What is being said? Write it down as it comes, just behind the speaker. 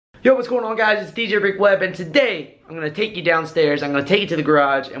Yo, what's going on, guys? It's DJ Rick Webb, and today I'm going to take you downstairs, I'm going to take you to the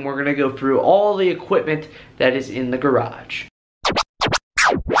garage, and we're going to go through all the equipment that is in the garage.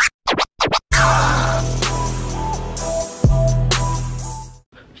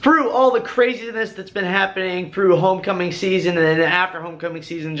 Through all the craziness that's been happening through homecoming season, and then after homecoming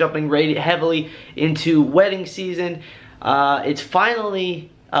season, jumping right heavily into wedding season, it's finally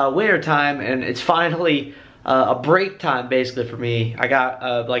winter time, and it's finally a break time basically for me. I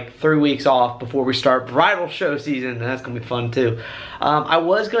got like 3 weeks off before we start bridal show season, and that's gonna be fun too. I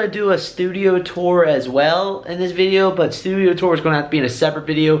was gonna do a studio tour as well in this video, but studio tour is gonna have to be in a separate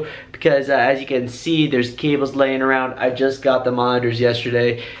video because as you can see, there's cables laying around. I just got the monitors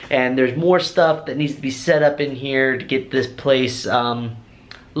yesterday, and there's more stuff that needs to be set up in here to get this place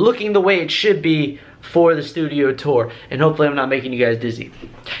looking the way it should be for the studio tour, and hopefully I'm not making you guys dizzy.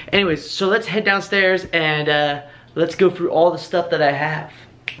 Anyways, so let's head downstairs and let's go through all the stuff that I have.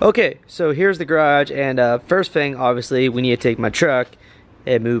 Okay, so here's the garage, and first thing, obviously, we need to take my truck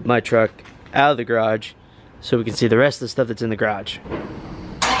and move my truck out of the garage so we can see the rest of the stuff that's in the garage.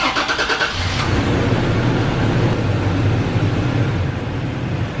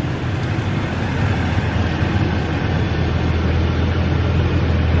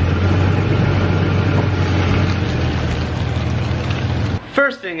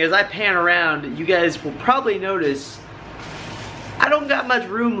 First thing, as I pan around, you guys will probably notice I don't got much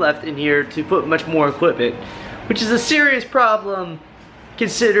room left in here to put much more equipment, which is a serious problem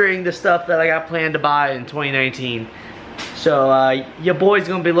considering the stuff that I got planned to buy in 2019. So your boy's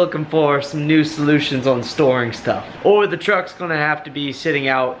gonna be looking for some new solutions on storing stuff, or the truck's gonna have to be sitting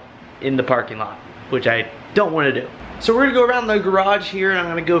out in the parking lot, which I don't want to do. So we're gonna go around the garage here, and I'm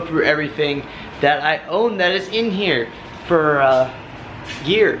gonna go through everything that I own that is in here for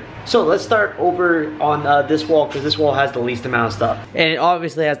gear. So let's start over on this wall, because this wall has the least amount of stuff, and it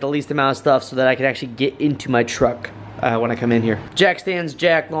obviously has the least amount of stuff so that I can actually get into my truck when I come in here. Jack stands,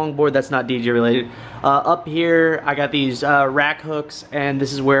 jack, longboard, that's not DJ related. Up here I got these rack hooks, and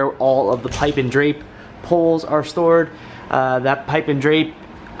this is where all of the pipe and drape poles are stored. That pipe and drape,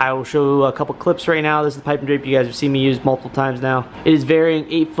 I will show a couple clips right now. This is the pipe and drape you guys have seen me use multiple times now. It is varying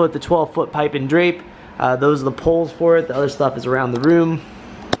 8-foot to 12-foot pipe and drape. Those are the poles for it. The other stuff is around the room.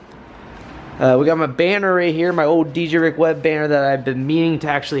 We got my banner right here, my old DJ Rick Webb banner that I've been meaning to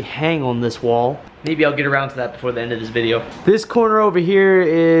actually hang on this wall. Maybe I'll get around to that before the end of this video. This corner over here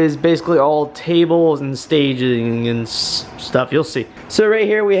is basically all tables and staging and stuff, you'll see. So right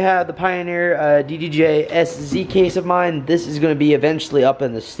here we have the Pioneer DDJ SZ case of mine. This is going to be eventually up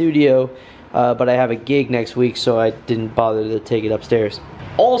in the studio, but I have a gig next week, so I didn't bother to take it upstairs.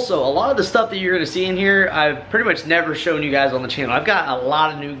 Also, a lot of the stuff that you're going to see in here, I've pretty much never shown you guys on the channel. I've got a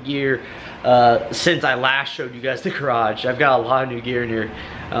lot of new gear since I last showed you guys the garage. I've got a lot of new gear in here,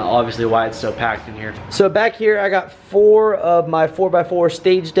 obviously why it's so packed in here. So back here I got 4 of my 4x4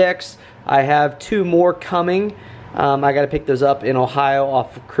 stage decks. I have 2 more coming. I got to pick those up in Ohio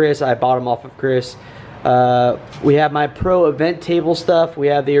off of Chris. I bought them off of Chris. We have my Pro event table stuff. We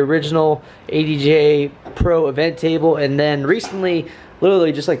have the original ADJ Pro event table, and then recently,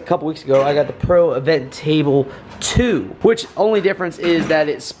 literally just like a couple weeks ago, I got the Pro Event Table 2, which only difference is that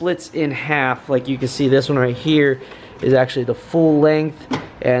it splits in half. Like you can see, this one right here is actually the full length,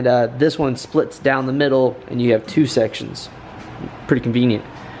 and this one splits down the middle, and you have 2 sections. Pretty convenient.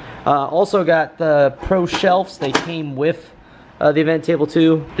 Also got the Pro shelves. They came with the Event Table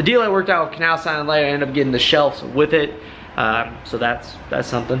 2. The deal I worked out with Canal Sign and Light, I ended up getting the shelves with it, so that's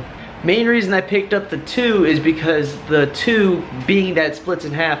something. Main reason I picked up the 2 is because the 2, being that it splits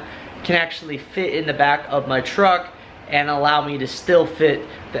in half, can actually fit in the back of my truck and allow me to still fit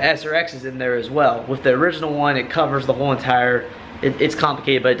the SRXs in there as well. With the original one, it covers the whole entire, it's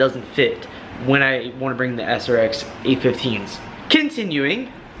complicated, but it doesn't fit when I want to bring the SRX 815s.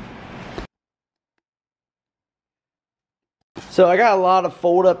 Continuing. So I got a lot of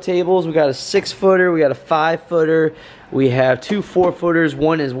fold-up tables. We got a 6-footer, we got a 5-footer, we have 2 4-footers.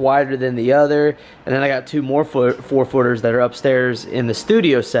 One is wider than the other, and then I got 2 more 4-footers that are upstairs in the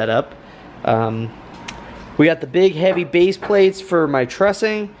studio setup. We got the big heavy base plates for my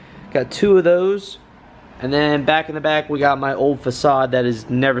trussing. Got 2 of those, and then back in the back we got my old facade that has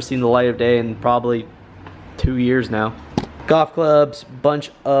never seen the light of day in probably 2 years now. Golf clubs,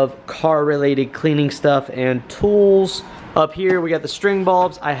 bunch of car-related cleaning stuff and tools. Up here we got the string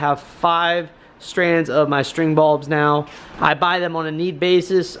bulbs. I have 5 strands of my string bulbs now. I buy them on a need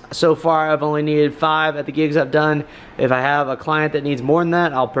basis. So far I've only needed 5 at the gigs I've done. If I have a client that needs more than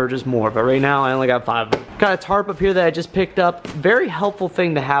that, I'll purchase more, but right now I only got 5 of them. Got a tarp up here that I just picked up. Very helpful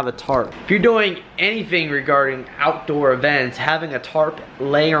thing to have a tarp. If you're doing anything regarding outdoor events, having a tarp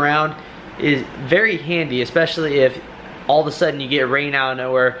laying around is very handy, especially if all of a sudden you get rain out of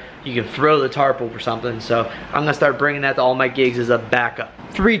nowhere. You can throw the tarp over something. So I'm gonna start bringing that to all my gigs as a backup.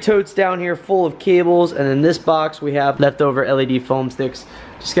 3 totes down here full of cables, and in this box we have leftover LED foam sticks.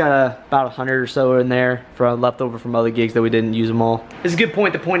 Just got about 100 or so in there from leftover from other gigs that we didn't use them all. It's a good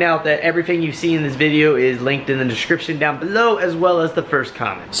point to point out that everything you see in this video is linked in the description down below, as well as the first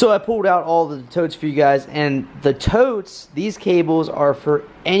comment. So I pulled out all the totes for you guys, and the totes, these cables are for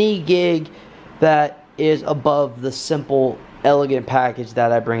any gig that is above the simple elegant package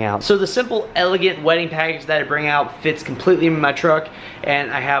that I bring out. So the simple elegant wedding package that I bring out fits completely in my truck,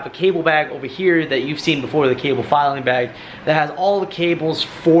 and I have a cable bag over here that you've seen before, the cable filing bag, that has all the cables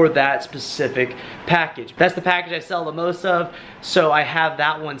for that specific package. That's the package I sell the most of, so I have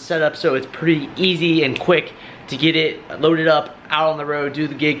that one set up so it's pretty easy and quick to get it loaded up, out on the road, do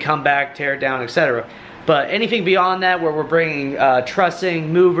the gig, come back, tear it down, etc. But anything beyond that, where we're bringing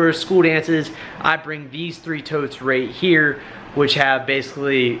trussing, movers, school dances, I bring these 3 totes right here, which have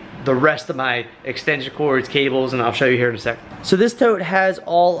basically the rest of my extension cords, cables, and I'll show you here in a second. So this tote has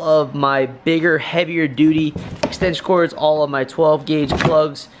all of my bigger, heavier duty extension cords. All of my 12 gauge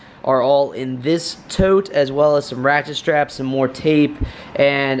plugs are all in this tote, as well as some ratchet straps, some more tape,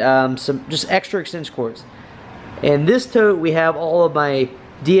 and some just extra extension cords. In this tote, we have all of my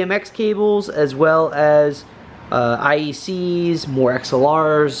DMX cables, as well as IECs, more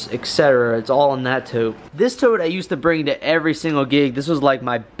XLRs, etc. It's all in that tote. This tote I used to bring to every single gig. This was like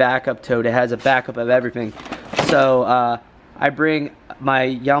my backup tote. It has a backup of everything. So I bring my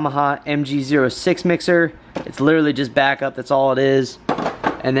Yamaha MG06 mixer. It's literally just backup, that's all it is.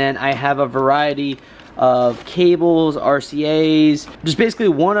 And then I have a variety of cables, RCAs, just basically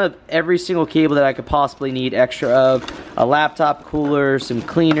one of every single cable that I could possibly need extra of. A laptop cooler, some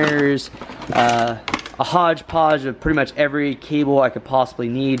cleaners, a hodgepodge of pretty much every cable I could possibly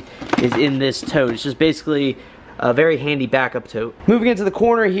need is in this tote. It's just basically a very handy backup tote. Moving into the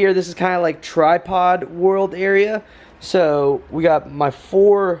corner here, this is kind of like tripod world area. So we got my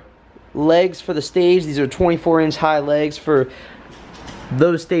 4 legs for the stage. These are 24-inch high legs for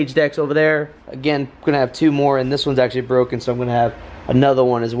those stage decks over there. Again, I'm gonna have 2 more, and this one's actually broken, so I'm gonna have another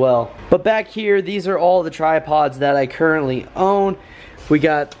one as well. But back here, these are all the tripods that I currently own. We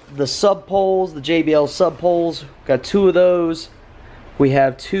got the sub poles, the JBL sub poles. Got 2 of those. We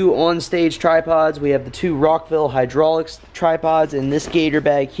have 2 on-stage tripods. We have the 2 Rockville hydraulics tripods in this gator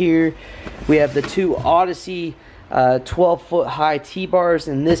bag here. We have the 2 Odyssey 12-foot high T-bars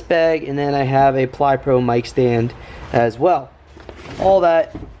in this bag, and then I have a Plypro mic stand as well. All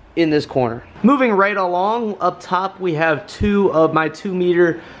that in this corner. Moving right along, up top we have 2 of my 2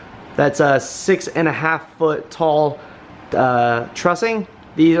 meter, that's a 6.5 foot tall trussing.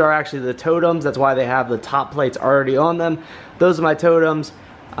 These are actually the totems, that's why they have the top plates already on them. Those are my totems.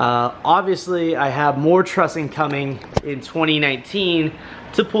 Obviously I have more trussing coming in 2019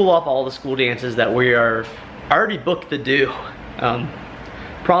 to pull off all the school dances that we are already booked to do.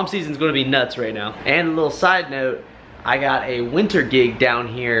 Prom season's gonna be nuts right now. And a little side note, I got a winter gig down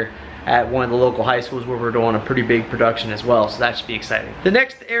here at one of the local high schools where we're doing a pretty big production as well, so that should be exciting. The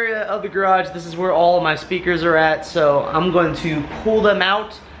next area of the garage, this is where all of my speakers are at, so I'm going to pull them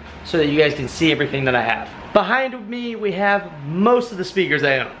out so that you guys can see everything that I have. Behind me, we have most of the speakers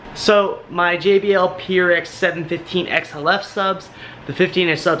I own. So my JBL PRX 715 XLF subs, the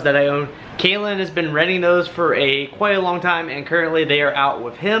 15-inch subs that I own. Kalen has been renting those for quite a long time, and currently they are out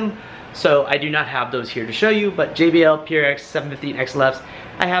with him. So I do not have those here to show you, but JBL PRX 715 XLFs,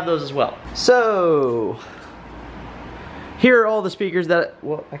 I have those as well. So here are all the speakers that,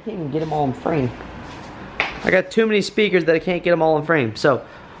 well, I can't even get them all in frame. I got too many speakers that I can't get them all in frame. So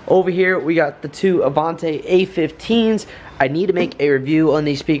over here we got the 2 Avante A15s. I need to make a review on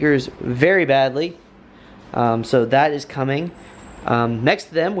these speakers very badly. So that is coming. Next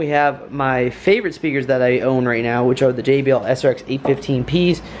to them we have my favorite speakers that I own right now, which are the JBL SRX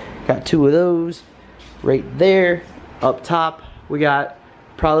 815Ps. Got 2 of those right there. Up top we got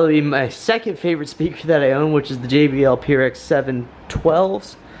probably my second favorite speaker that I own, which is the JBL PRX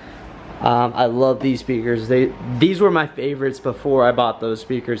 712s. I love these speakers. These were my favorites before I bought those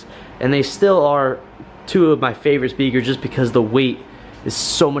speakers, and they still are 2 of my favorite speakers just because the weight is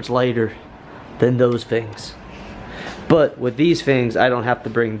so much lighter than those things. But with these things, I don't have to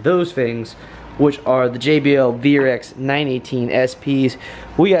bring those things, which are the JBL VRX 918 SPs.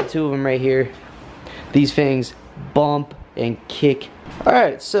 We got 2 of them right here. These things bump and kick.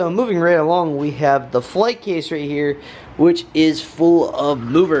 Alright, so moving right along, we have the flight case right here, which is full of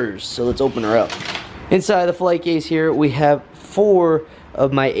movers. So let's open her up. Inside the flight case here, we have 4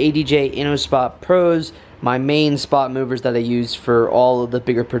 of my ADJ InnoSpot Pros, my main spot movers that I use for all of the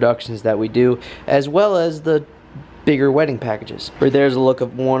bigger productions that we do, as well as the bigger wedding packages. Right there's a look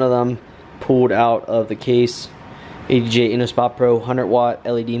of one of them pulled out of the case. ADJ InnoSpot Pro 100 watt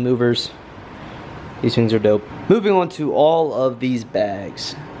LED movers. These things are dope. Moving on to all of these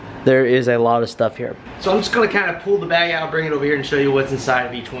bags. There is a lot of stuff here. So I'm just gonna kind of pull the bag out, bring it over here and show you what's inside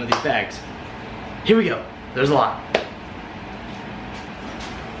of each one of these bags. Here we go. There's a lot.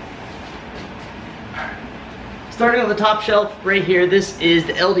 Starting on the top shelf right here, this is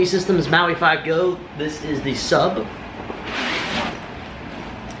the LD Systems Maui 5 Go. This is the sub.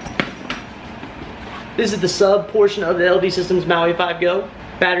 This is the sub portion of the LD Systems Maui 5 Go.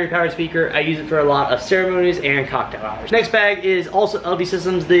 Battery powered speaker. I use it for a lot of ceremonies and cocktail hours. Next bag is also LD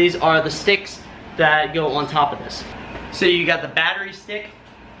Systems. These are the sticks that go on top of this. So you got the battery stick.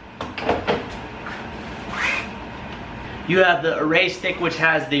 You have the array stick, which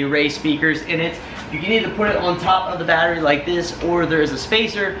has the array speakers in it. You can either put it on top of the battery like this, or there's a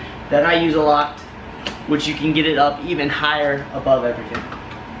spacer that I use a lot, which you can get it up even higher above everything.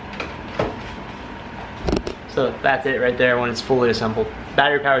 So that's it right there when it's fully assembled.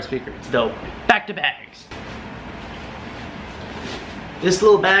 Battery powered speaker, it's dope. Back to bags. This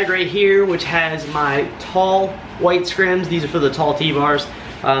little bag right here, which has my tall white scrims. These are for the tall T-bars.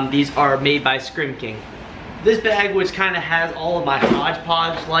 These are made by Scrim King. This bag, which kind of has all of my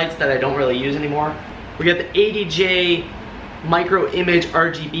hodgepodge lights that I don't really use anymore. We got the ADJ micro image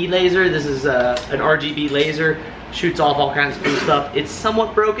RGB laser. This is an RGB laser, shoots off all kinds of cool stuff. It's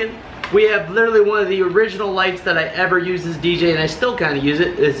somewhat broken. We have literally one of the original lights that I ever used as DJ, and I still kind of use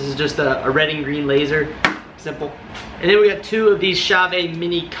it. This is just a red and green laser, simple. And then we got 2 of these Chave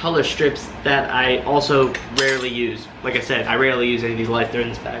mini color strips that I also rarely use. Like I said, I rarely use any of these lights. They're in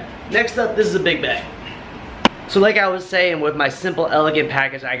this bag. Next up, this is a big bag. So like I was saying, with my simple, elegant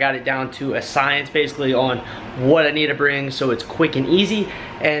package, I got it down to a science basically on what I need to bring so it's quick and easy.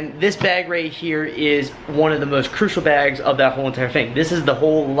 And this bag right here is one of the most crucial bags of that whole entire thing. This is the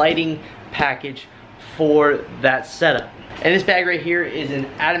whole lighting package for that setup. And this bag right here is an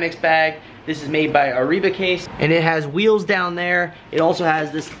Atomix bag. This is made by Ariba Case, and it has wheels down there. It also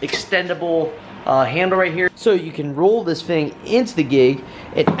has this extendable handle right here. So you can roll this thing into the gig,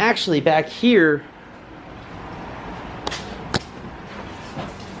 and actually back here,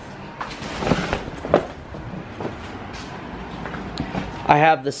 I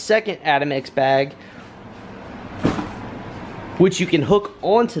have the second Atomix bag, which you can hook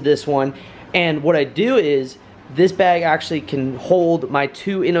onto this one. And what I do is, this bag actually can hold my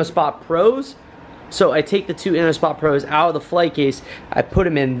 2 InnoSpot Pros. So I take the 2 InnoSpot Pros out of the flight case, I put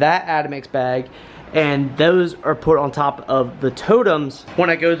them in that Atomix bag, and those are put on top of the totems when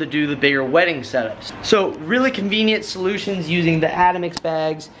I go to do the bigger wedding setups. So really convenient solutions using the Atomix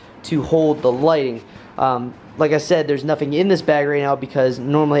bags to hold the lighting. Like I said, there's nothing in this bag right now because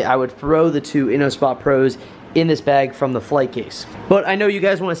normally I would throw the 2 InnoSpot Pros in this bag from the flight case. But I know you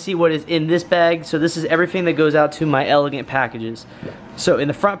guys want to see what is in this bag, so this is everything that goes out to my elegant packages. So in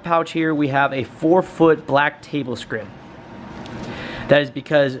the front pouch here, we have a 4-foot black table scrim. That is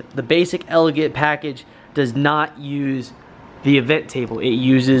because the basic elegant package does not use the event table. It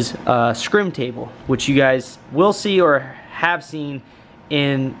uses a scrim table, which you guys will see or have seen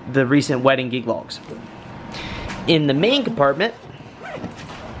in the recent wedding gig logs. In the main compartment,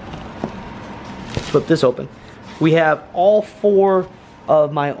 flip this open, we have all 4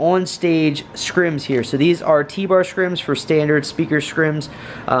 of my on-stage scrims here. So these are T-bar scrims for standard speaker scrims,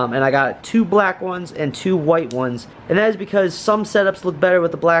 and I got 2 black ones and 2 white ones, and that is because some setups look better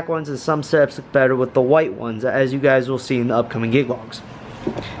with the black ones and some setups look better with the white ones, as you guys will see in the upcoming gig logs.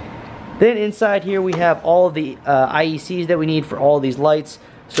 Then inside here we have all of the IECs that we need for all of these lights.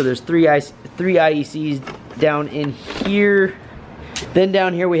 So there's 3 IECs down in here. Then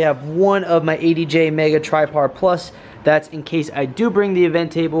down here we have 1 of my ADJ Mega Tripar Plus. That's in case I do bring the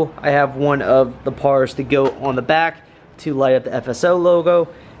event table. I have 1 of the pars to go on the back to light up the FSO logo.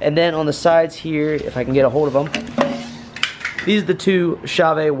 And then on the sides here, if I can get a hold of them, these are the 2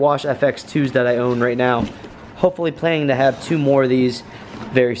 Chave Wash FX2s that I own right now. Hopefully planning to have 2 more of these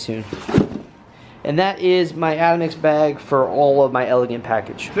very soon. And that is my Atomix bag for all of my elegant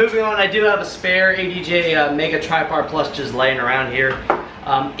package. Moving on, I do have a spare ADJ Mega Tripar Plus just laying around here.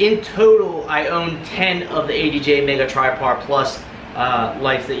 In total, I own 10 of the ADJ Mega Tripar Plus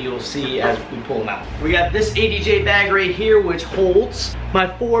lights that you'll see as we pull them out. We got this ADJ bag right here, which holds my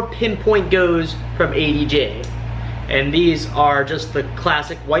 4 pinpoint goes from ADJ. And these are just the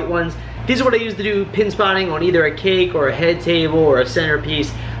classic white ones. These are what I use to do pin spotting on either a cake or a head table or a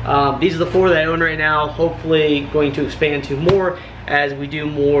centerpiece. These are the 4 that I own right now, hopefully going to expand to more as we do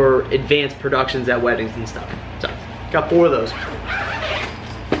more advanced productions at weddings and stuff. So, got 4 of those.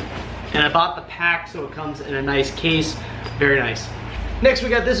 And I bought the pack so it comes in a nice case, very nice. Next we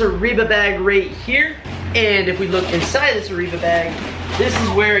got this Ariba bag right here. And if we look inside this Ariba bag, this is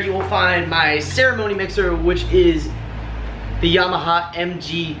where you will find my ceremony mixer, which is the Yamaha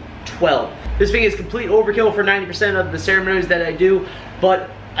MG12. This thing is complete overkill for 90% of the ceremonies that I do, but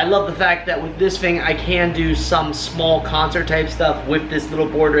I love the fact that with this thing I can do some small concert type stuff with this little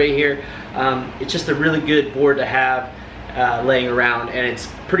board right here. It's just a really good board to have laying around, and it's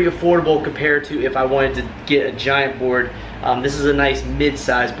pretty affordable compared to if I wanted to get a giant board. This is a nice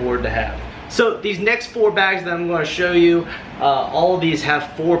mid-size board to have. So these next 4 bags that I'm going to show you, all of these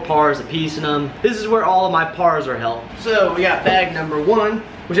have 4 pars a piece in them. This is where all of my pars are held. So we got bag number 1,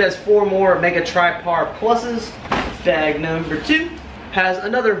 which has 4 more Mega Tri-Par Pluses. Bag number 2 has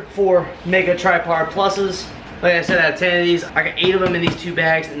another 4 Mega Tri-Par Pluses. Like I said, I have 10 of these. I got 8 of them in these 2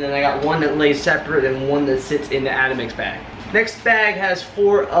 bags, and then I got 1 that lays separate and 1 that sits in the Atomix bag. Next bag has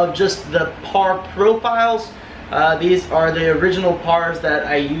 4 of just the par profiles. These are the original pars that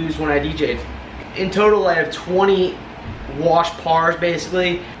I used when I DJ'd. In total, I have 20 wash pars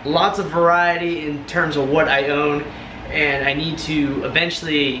basically. Lots of variety in terms of what I own, and I need to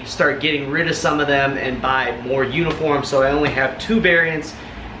eventually start getting rid of some of them and buy more uniform, so I only have 2 variants.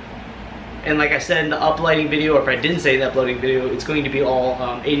 And like I said in the uplighting video, or if I didn't say the uplighting video, it's going to be all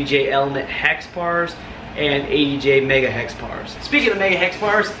ADJ Element Hex pars and ADJ Mega Hex pars. Speaking of Mega Hex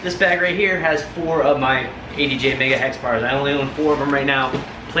pars, this bag right here has 4 of my ADJ Mega Hex pars. I only own 4 of them right now.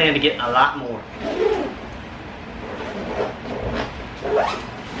 Plan to get a lot more.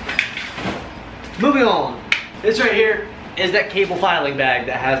 Moving on. This right here is that cable filing bag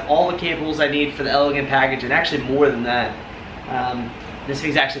that has all the cables I need for the Elegant package, and actually more than that. This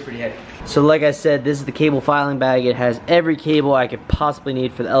thing's actually pretty heavy. So like I said, this is the cable filing bag. It has every cable I could possibly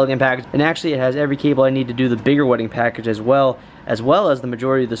need for the Elegant package, and actually it has every cable I need to do the bigger wedding package as well as the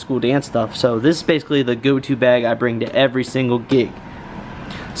majority of the school dance stuff. So this is basically the go-to bag I bring to every single gig.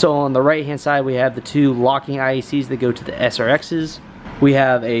 So on the right hand side we have the 2 locking IECs that go to the SRXs. We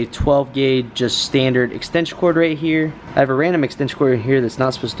have a 12 gauge just standard extension cord right here. I have a random extension cord in here that's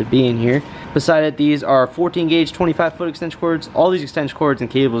not supposed to be in here. Beside it, these are 14 gauge 25 foot extension cords. All these extension cords and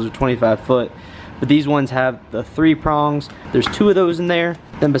cables are 25 foot, but these ones have the 3 prongs. There's 2 of those in there.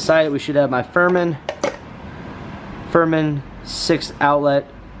 Then beside it we should have my Furman 6 outlet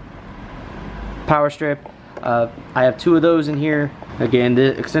power strip. I have 2 of those in here. Again,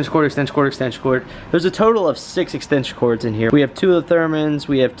 the extension cord, extension cord, extension cord. There's a total of 6 extension cords in here. We have 2 of the Thurmans,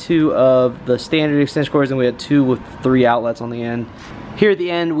 we have 2 of the standard extension cords, and we have 2 with 3 outlets on the end. Here at the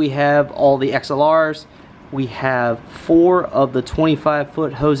end we have all the XLRs. We have 4 of the 25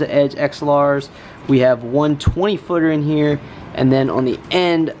 foot Hosa Edge XLRs. We have 1 20 footer in here, and then on the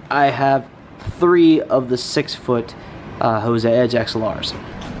end I have 3 of the 6 foot Hosa Edge XLRs.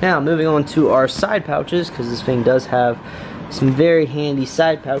 Now moving on to our side pouches, because this thing does have some very handy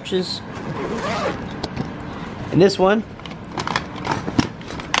side pouches. In this one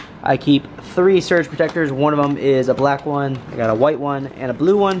I keep 3 surge protectors. One of them is a black one, I got a white one and a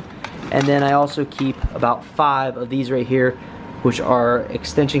blue one, and then I also keep about 5 of these right here, which are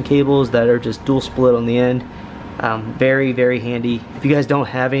extension cables that are just dual split on the end. Very, very handy. If you guys don't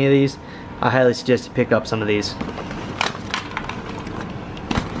have any of these, I highly suggest you pick up some of these.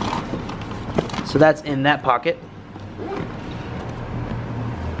 So that's in that pocket.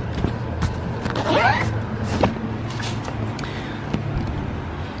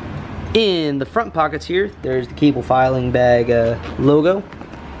 In the front pockets here, there's the cable filing bag logo.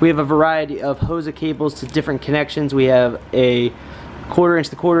 We have a variety of Hosa cables to different connections. We have a 1/4 inch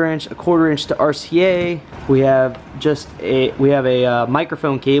to 1/4 inch, a 1/4 inch to RCA. We have a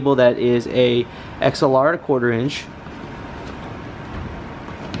microphone cable that is a XLR to 1/4 inch.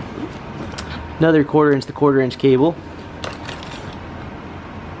 Another 1/4 inch to 1/4 inch cable.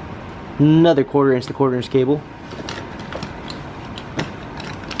 Another 1/4 inch to 1/4 inch cable.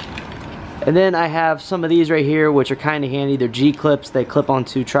 And then I have some of these right here, which are kind of handy. They're G-clips. They clip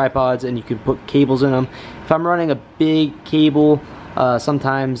onto tripods and you can put cables in them. If I'm running a big cable,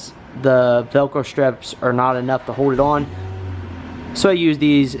 sometimes the Velcro straps are not enough to hold it on, so I use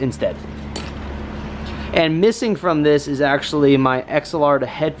these instead. And missing from this is actually my XLR to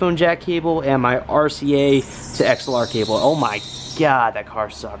headphone jack cable and my RCA to XLR cable. Oh my God, that car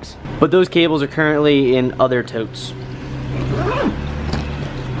sucks. But those cables are currently in other totes.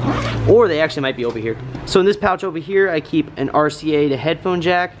 Or they actually might be over here. So in this pouch over here, I keep an RCA to headphone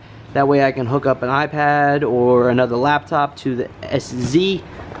jack. That way I can hook up an iPad or another laptop to the SZ.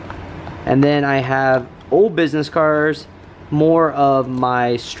 And then I have old business cards, more of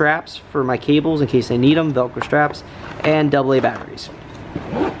my straps for my cables in case I need them, Velcro straps, and AA batteries.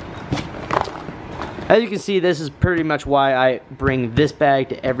 As you can see, this is pretty much why I bring this bag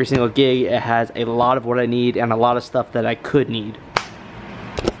to every single gig. It has a lot of what I need and a lot of stuff that I could need.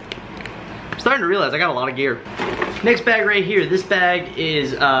 I'm starting to realize I got a lot of gear. Next bag right here, this bag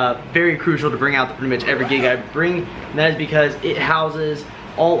is very crucial to bring out to pretty much every gig I bring, and that is because it houses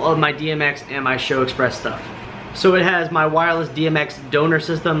all of my DMX and my Show Express stuff. So it has my wireless DMX donor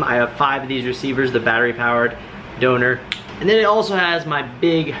system. I have 5 of these receivers, the battery powered donor. And then it also has my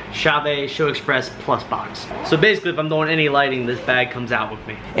big Chave Show Express Plus box. So basically if I'm doing any lighting, this bag comes out with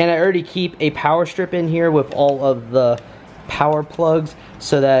me. And I already keep a power strip in here with all of the power plugs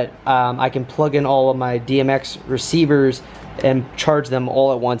so that I can plug in all of my DMX receivers and charge them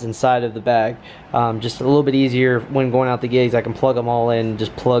all at once inside of the bag. Just a little bit easier when going out the gigs. I can plug them all in,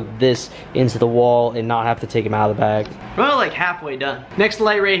 just plug this into the wall and not have to take them out of the bag. Well, like halfway done. Next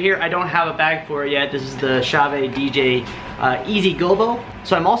light right here, I don't have a bag for it yet. This is the Chave DJ Easy Gobo.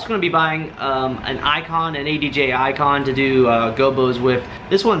 So I'm also going to be buying an icon, an ADJ icon to do gobos with.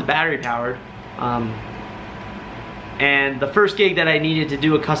 This one's battery powered. And the first gig that I needed to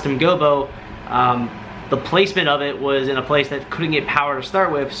do a custom gobo, the placement of it was in a place that couldn't get power to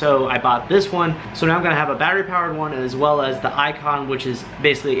start with, so I bought this one. So now I'm gonna have a battery powered one as well as the icon, which is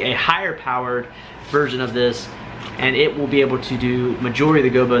basically a higher powered version of this, and it will be able to do majority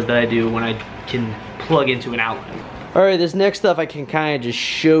of the gobos that I do when I can plug into an outlet. Alright, this next stuff I can kind of just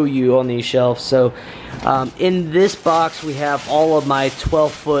show you on these shelves. So in this box we have all of my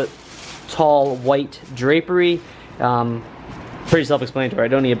 12-foot tall white drapery. Pretty self-explanatory, I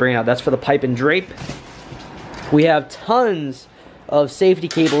don't need to bring it out. That's for the pipe and drape. We have tons of safety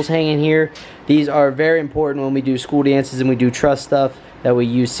cables hanging here. These are very important when we do school dances and we do truss stuff, that we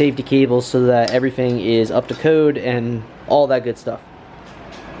use safety cables so that everything is up to code and all that good stuff.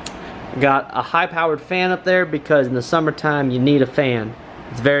 Got a high-powered fan up there because in the summertime you need a fan.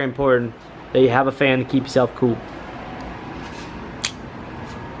 It's very important that you have a fan to keep yourself cool.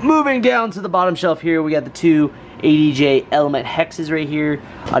 Moving down to the bottom shelf here, we got the 2 ADJ element hexes right here.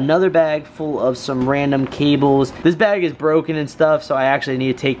 Another bag full of some random cables. This bag is broken and stuff, so I actually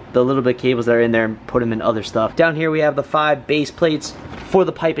need to take the little bit of cables that are in there and put them in other stuff. Down here we have the 5 base plates for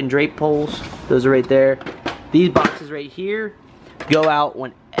the pipe and drape poles. Those are right there. These boxes right here go out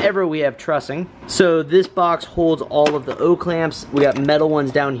whenever we have trussing. So this box holds all of the O-clamps. We got metal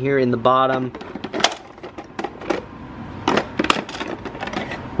ones down here in the bottom.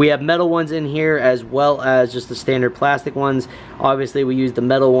 We have metal ones in here as well as just the standard plastic ones. Obviously we use the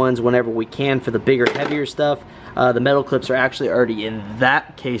metal ones whenever we can for the bigger, heavier stuff. The metal clips are actually already in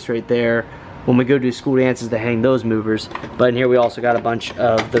that case right there when we go do school dances to hang those movers. But in here we also got a bunch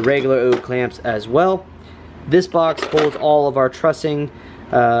of the regular O-clamps as well. This box holds all of our trussing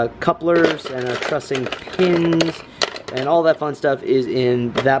couplers and our trussing pins, and all that fun stuff is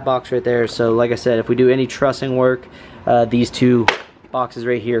in that box right there. So like I said, if we do any trussing work, these 2 boxes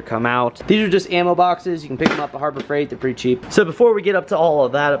right here come out. These are just ammo boxes. You can pick them up at Harbor Freight. They're pretty cheap. So before we get up to all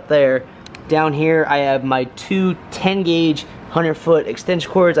of that up there, down here I have my 2 10-gauge 100-foot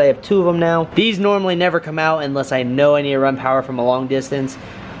extension cords. I have 2 of them now. These normally never come out unless I know I need to run power from a long distance.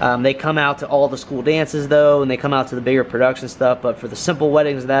 They come out to all the school dances though, and they come out to the bigger production stuff, but for the simple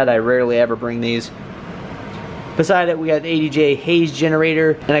weddings that I rarely ever bring these. Beside it we got the ADJ haze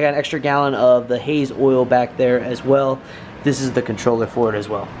generator, and I got an extra gallon of the haze oil back there as well. This is the controller for it as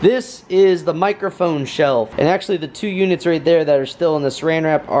well. This is the microphone shelf. And actually the 2 units right there that are still in the saran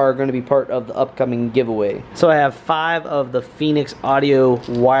wrap are going to be part of the upcoming giveaway. So I have 5 of the Phoenix Audio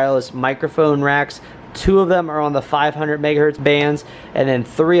wireless microphone racks. 2 of them are on the 500 megahertz bands, and then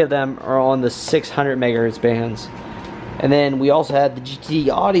 3 of them are on the 600 megahertz bands. And then we also had the GT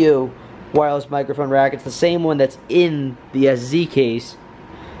Audio wireless microphone rack. It's the same one that's in the SZ case.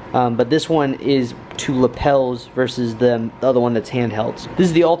 But this one is 2 lapels versus the other one that's handheld. This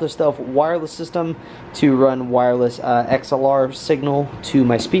is the Alta Stealth wireless system to run wireless XLR signal to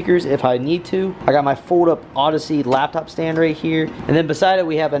my speakers if I need to. I got my fold-up Odyssey laptop stand right here. And then beside it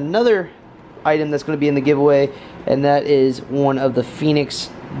we have another item that's going to be in the giveaway, and that is one of the Phoenix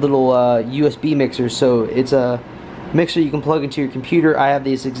little USB mixers. So it's a mixer you can plug into your computer. I have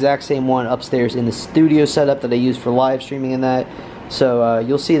this exact same one upstairs in the studio setup that I use for live streaming and that. So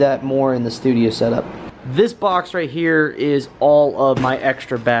you'll see that more in the studio setup. This box right here is all of my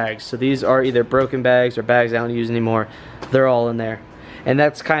extra bags. So these are either broken bags or bags I don't use anymore. They're all in there. And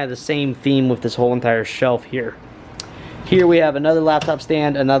that's kind of the same theme with this whole entire shelf here. Here we have another laptop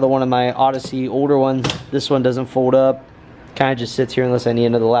stand, another one of my Odyssey older ones. This one doesn't fold up. Kind of just sits here unless I need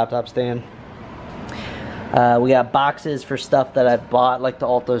another laptop stand. We got boxes for stuff that I've bought, like the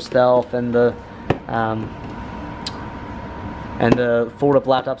Alto Stealth and the fold-up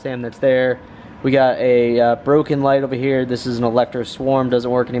laptop stand that's there. We got a broken light over here. This is an Electro Swarm, doesn't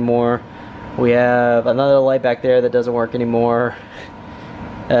work anymore. We have another light back there that doesn't work anymore.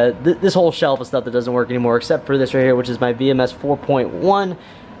 This whole shelf of stuff that doesn't work anymore, except for this right here, which is my VMS 4.1.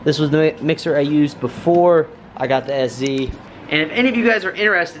 This was the mixer I used before I got the SZ. And if any of you guys are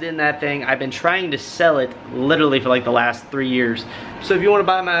interested in that thing, I've been trying to sell it literally for like the last 3 years. So if you want to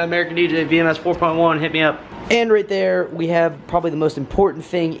buy my American DJ VMS 4.1, hit me up. And right there, we have probably the most important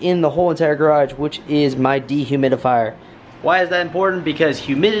thing in the whole entire garage, which is my dehumidifier. Why is that important? Because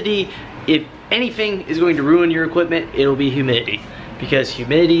humidity, if anything is going to ruin your equipment, it'll be humidity. Because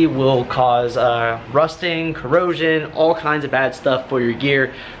humidity will cause rusting, corrosion, all kinds of bad stuff for your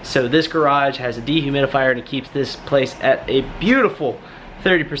gear. So this garage has a dehumidifier and it keeps this place at a beautiful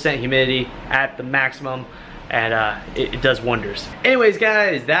 30% humidity at the maximum, and it does wonders. Anyways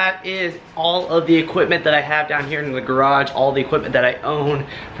guys, that is all of the equipment that I have down here in the garage, all the equipment that I own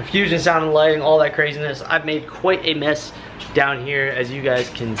for Fusion sound and lighting, all that craziness. I've made quite a mess down here, as you guys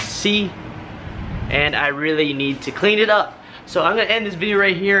can see, and I really need to clean it up. So I'm gonna end this video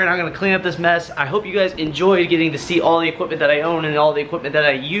right here and I'm gonna clean up this mess. I hope you guys enjoyed getting to see all the equipment that I own and all the equipment that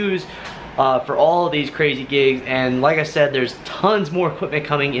I use for all of these crazy gigs. And like I said, there's tons more equipment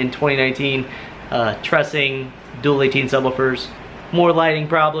coming in 2019. Trussing, dual 18 subwoofers, more lighting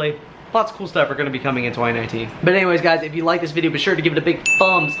probably. Lots of cool stuff are gonna be coming in 2019. But anyways guys, if you like this video, be sure to give it a big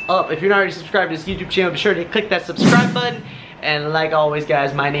thumbs up. If you're not already subscribed to this YouTube channel, be sure to click that subscribe button. And like always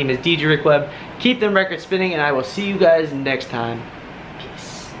guys, my name is DJ Rick Webb. Keep them records spinning and I will see you guys next time.